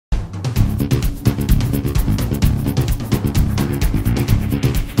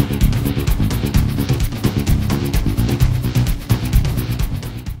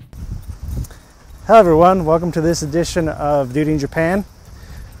Hello everyone, welcome to this edition of Duty in Japan.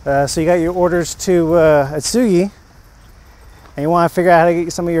 So you got your orders to Atsugi, and you want to figure out how to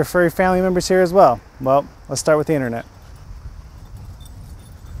get some of your furry family members here as well. Well, let's start with the internet.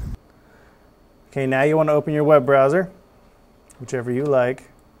 Okay, now you want to open your web browser, whichever you like.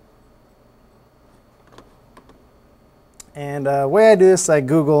 And the way I do this, I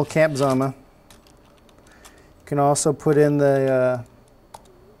Google Camp Zoma. You can also put in the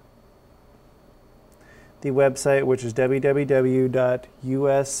website, which is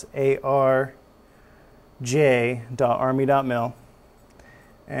www.usarj.army.mil,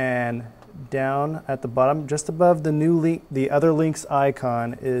 and down at the bottom, just above the new link, the other links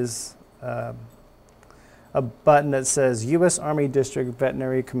icon, is a button that says U.S. Army District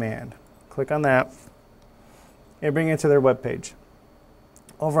Veterinary Command. Click on that. It'll bring you to their webpage.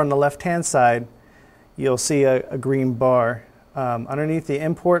 Over on the left-hand side, you'll see a green bar. Underneath the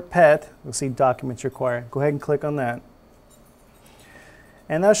import pet, you'll see documents required. Go ahead and click on that.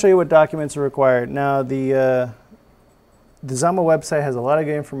 And that'll show you what documents are required. Now, the Zoma website has a lot of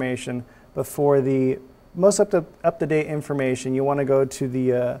good information, but for the most up-to-date information, you want to go to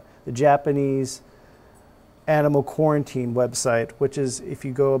the Japanese animal quarantine website, which is, if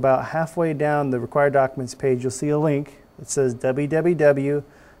you go about halfway down the required documents page, you'll see a link that says www.maff.go.jp.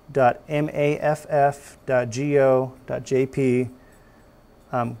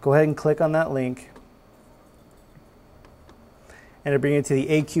 Go ahead and click on that link, and it'll bring you to the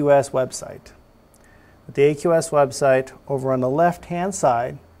AQS website. With the AQS website, over on the left-hand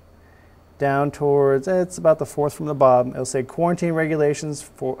side, down towards, it's about the fourth from the bottom, it'll say Quarantine Regulations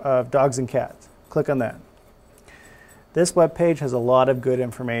for Dogs and Cats. Click on that. This web page has a lot of good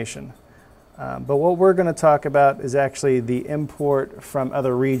information. But what we're going to talk about is actually the import from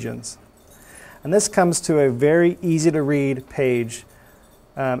other regions. And this comes to a very easy to read page.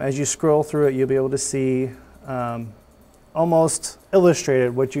 As you scroll through it, you'll be able to see almost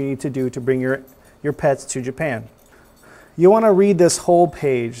illustrated what you need to do to bring your pets to Japan. You want to read this whole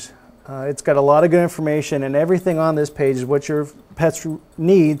page. It's got a lot of good information, and everything on this page is what your pets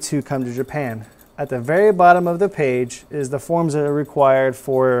need to come to Japan. At the very bottom of the page is the forms that are required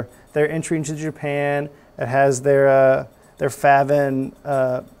for their entry into Japan. It has their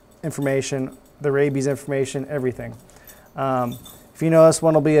FAVN information, the rabies information, everything. If you notice,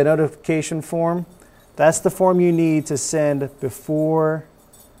 one will be a notification form. That's the form you need to send before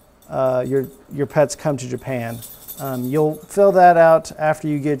your pets come to Japan. You'll fill that out after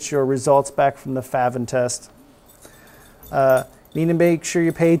you get your results back from the FAVN test. You need to make sure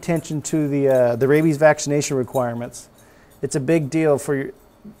you pay attention to the rabies vaccination requirements. It's a big deal for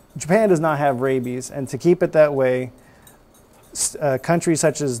Japan does not have rabies, and to keep it that way, countries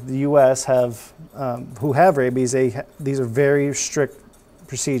such as the U.S. have who have rabies. These are very strict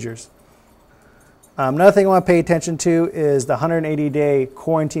procedures. Another thing I want to pay attention to is the 180-day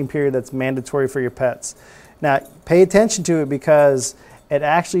quarantine period that's mandatory for your pets. Now, pay attention to it because it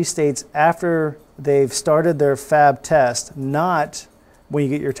actually states after they've started their FAB test, not when you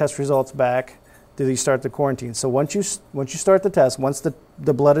get your test results back, do you start the quarantine. So once you start the test, once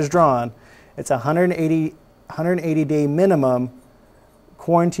the blood is drawn, it's a 180-day minimum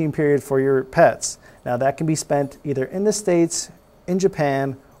quarantine period for your pets. Now that can be spent either in the States, in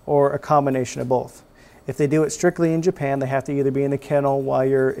Japan, or a combination of both. If they do it strictly in Japan, they have to either be in the kennel while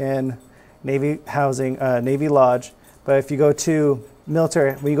you're in Navy housing, Navy Lodge. But if you go to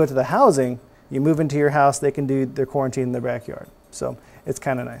military, when you go to the housing, you move into your house, they can do their quarantine in their backyard. So it's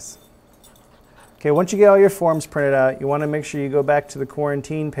kind of nice. Okay, once you get all your forms printed out, you want to make sure you go back to the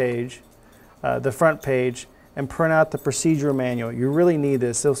quarantine page, the front page, and print out the procedure manual. You really need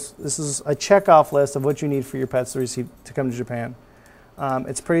this. This is a checkoff list of what you need for your pets to come to Japan.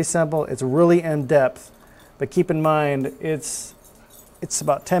 It's pretty simple. It's really in-depth, but keep in mind it's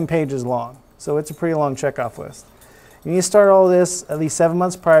about 10 pages long, so it's a pretty long checkoff list. You need to start all this at least 7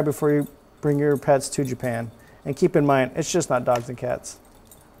 months prior before you bring your pets to Japan. And keep in mind, it's just not dogs and cats.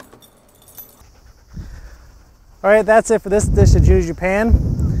 All right, that's it for this edition of Duty Japan.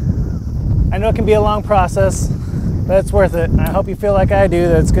 I know it can be a long process, but it's worth it. And I hope you feel like I do,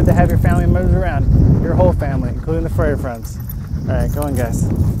 that it's good to have your family members around, your whole family, including the furry friends. All right, go on, guys.